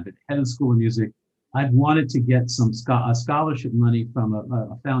that time, but head of the School of Music, I'd wanted to get some scholarship money from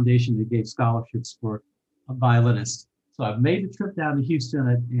a foundation that gave scholarships for a violinist. So I made the trip down to Houston,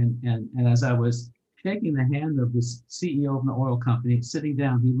 and as I was shaking the hand of this CEO of an oil company, sitting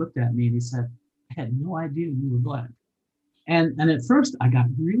down, he looked at me and he said, "I had no idea you were black." And at first I got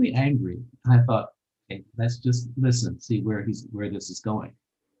really angry. I thought, "Okay, let's just listen, see where this is going."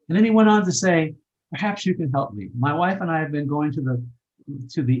 And then he went on to say, "Perhaps you can help me. My wife and I have been going to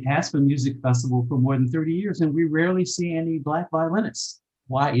the Aspen Music Festival for more than 30 years, and we rarely see any black violinists.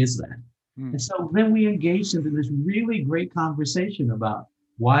 Why is that?" And so then we engaged into this really great conversation about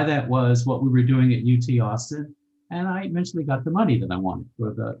why that was, what we were doing at UT Austin. And I eventually got the money that I wanted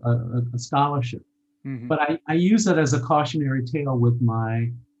for a scholarship. But I use that as a cautionary tale with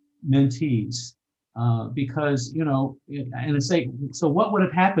my mentees because, and it's like, so what would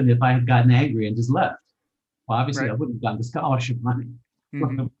have happened if I had gotten angry and just left? Well, obviously I wouldn't have gotten the scholarship money.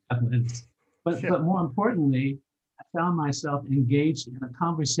 But more importantly, I found myself engaged in a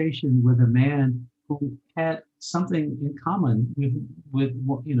conversation with a man who had something in common with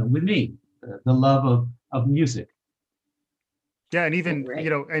me, the love of music. Yeah, and even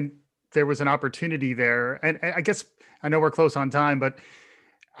and there was an opportunity there. And I guess I know we're close on time, but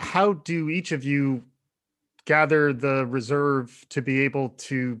how do each of you gather the reserve to be able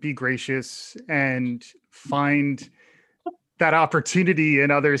to be gracious and find that opportunity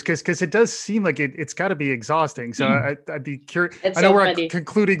in others? Because it does seem like it's got to be exhausting. So I'd be curious. I know we're at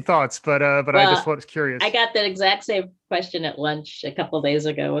concluding thoughts, but I just was curious. I got that exact same question at lunch a couple of days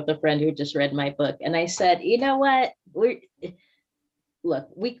ago with a friend who just read my book, and I said, "You know what? We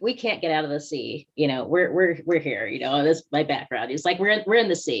can't get out of the sea. We're here. This is my background. It's like we're in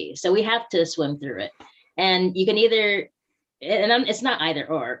the sea, so we have to swim through it. And you can either." And it's not either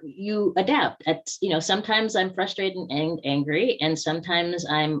or. You adapt. Sometimes I'm frustrated and angry, and sometimes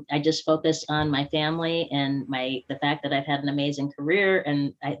I just focus on my family and the fact that I've had an amazing career,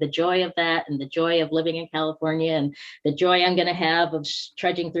 and the joy of that, and the joy of living in California, and the joy I'm going to have of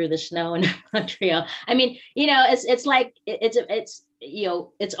trudging through the snow in Montreal. I mean, it's like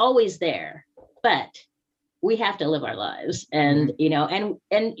it's always there, but we have to live our lives, and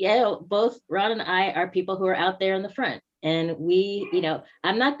both Ron and I are people who are out there in the front. And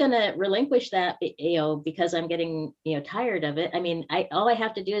I'm not going to relinquish that, because I'm getting, tired of it. I mean, all I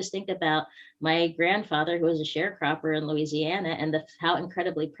have to do is think about my grandfather, who was a sharecropper in Louisiana, and how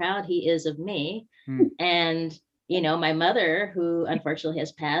incredibly proud he is of me. And, my mother, who unfortunately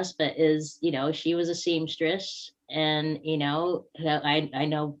has passed, but is, she was a seamstress. And, I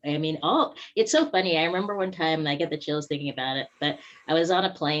know, it's so funny. I remember one time, I get the chills thinking about it, but I was on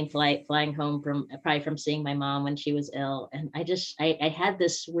a plane flying home from seeing my mom when she was ill. And I had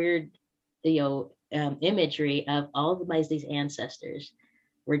this weird, imagery of all of these ancestors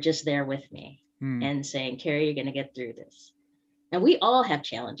were just there with me and saying, "Carrie, you're going to get through this." And we all have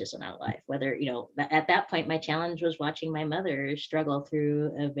challenges in our life, whether, at that point, my challenge was watching my mother struggle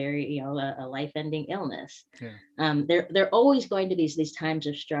through a very, a life-ending illness. Yeah. There are always going to be these times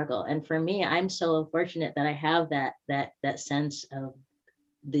of struggle. And for me, I'm so fortunate that I have that sense of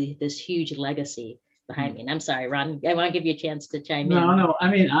this huge legacy behind me. And I'm sorry, Ron, I want to give you a chance to chime in. No, I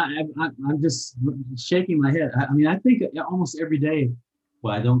mean, I'm just shaking my head. I think almost every day.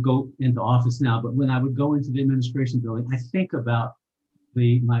 Well, I don't go into office now, but when I would go into the administration building, I think about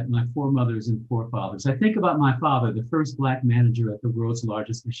my foremothers and forefathers. I think about my father, the first Black manager at the world's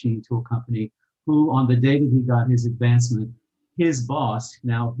largest machine tool company, who on the day that he got his advancement, his boss,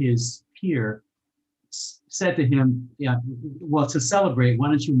 now his peer, said to him, to celebrate, "Why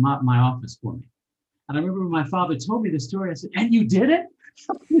don't you mop my office for me?" And I remember when my father told me the story, I said, "And you did it?"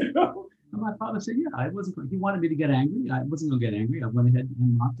 And my father said, "Yeah, he wanted me to get angry. I wasn't going to get angry. I went ahead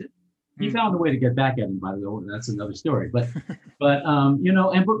and mopped it." He found a way to get back at him, by the way. That's another story. But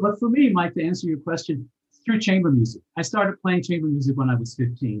for me, Mike, to answer your question, through chamber music. I started playing chamber music when I was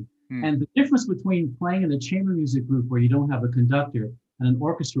 15. And the difference between playing in a chamber music group where you don't have a conductor and an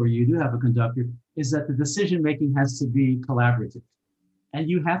orchestra where you do have a conductor is that the decision-making has to be collaborative. And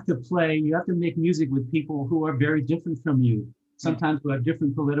you have to make music with people who are very different from you, sometimes who have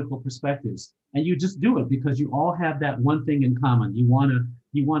different political perspectives. And you just do it because you all have that one thing in common. You want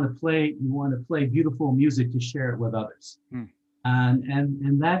to play beautiful music to share it with others.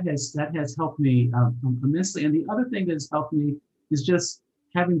 And that has helped me immensely. And the other thing that has helped me is just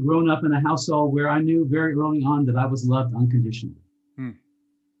having grown up in a household where I knew very early on that I was loved unconditionally.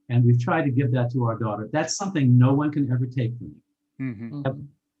 And we've tried to give that to our daughter. That's something no one can ever take from you.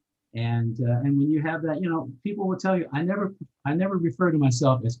 And when you have that, people will tell you, I never refer to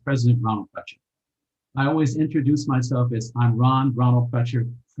myself as President Ronald Pletcher. I always introduce myself as I'm Ronald Pletcher,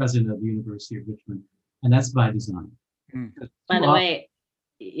 president of the University of Richmond, and that's by design. By the Well, way,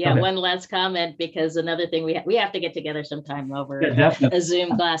 yeah, okay. one last comment, because another thing we have to get together sometime over Yeah, definitely. a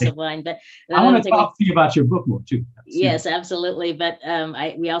Zoom glass of wine. But I want another to thing we- talk to you about your book more too. Yes, absolutely. But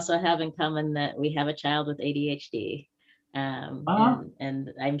we also have in common that we have a child with ADHD. And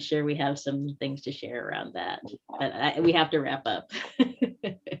I'm sure we have some things to share around that. But we have to wrap up.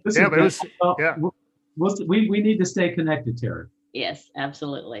 This Yeah, is but it was, great. Well, yeah. we need to stay connected, Terry. Yes,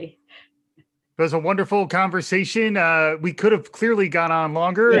 absolutely. It was a wonderful conversation. We could have clearly gone on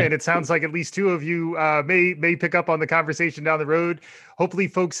longer, Yeah. and it sounds like at least two of you may pick up on the conversation down the road. Hopefully,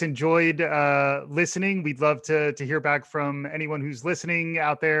 folks enjoyed listening. We'd love to hear back from anyone who's listening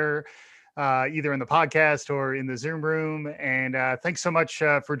out there, either in the podcast or in the Zoom room. And thanks so much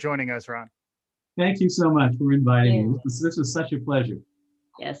for joining us, Ron. Thank you so much for inviting Yeah. me. This was such a pleasure.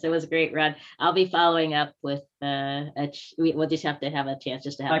 Yes, it was great, Ron. I'll be following up with we'll just have to have a chance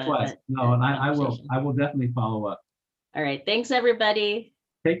just to have Likewise. a And I will. conversation. I will definitely follow up. All right. Thanks, everybody.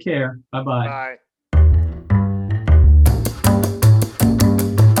 Take care. Bye-bye. Bye.